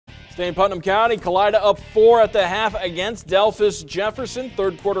St. Putnam County, Kalida up 4 at the half against Delphus Jefferson.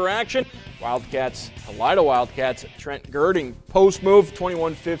 Third quarter action. Kalida Wildcats, Trent Girding post move,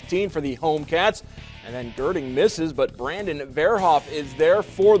 21-15 for the home Cats. And then Girding misses, but Brandon Verhoff is there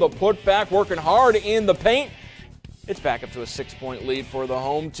for the putback, working hard in the paint. It's back up to a 6-point lead for the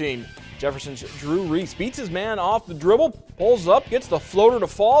home team. Jefferson's Drew Reese beats his man off the dribble, pulls up, gets the floater to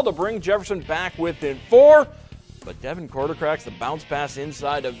fall to bring Jefferson back within 4. But Devin Corder cracks the bounce pass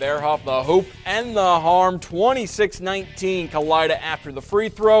inside to Verhoff, the hoop and the harm. 26-19 Kalida after the free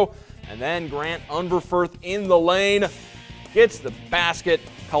throw. And then Grant Unverfurth in the lane gets the basket.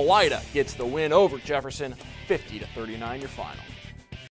 Kalida gets the win over Jefferson, 50-39 your final.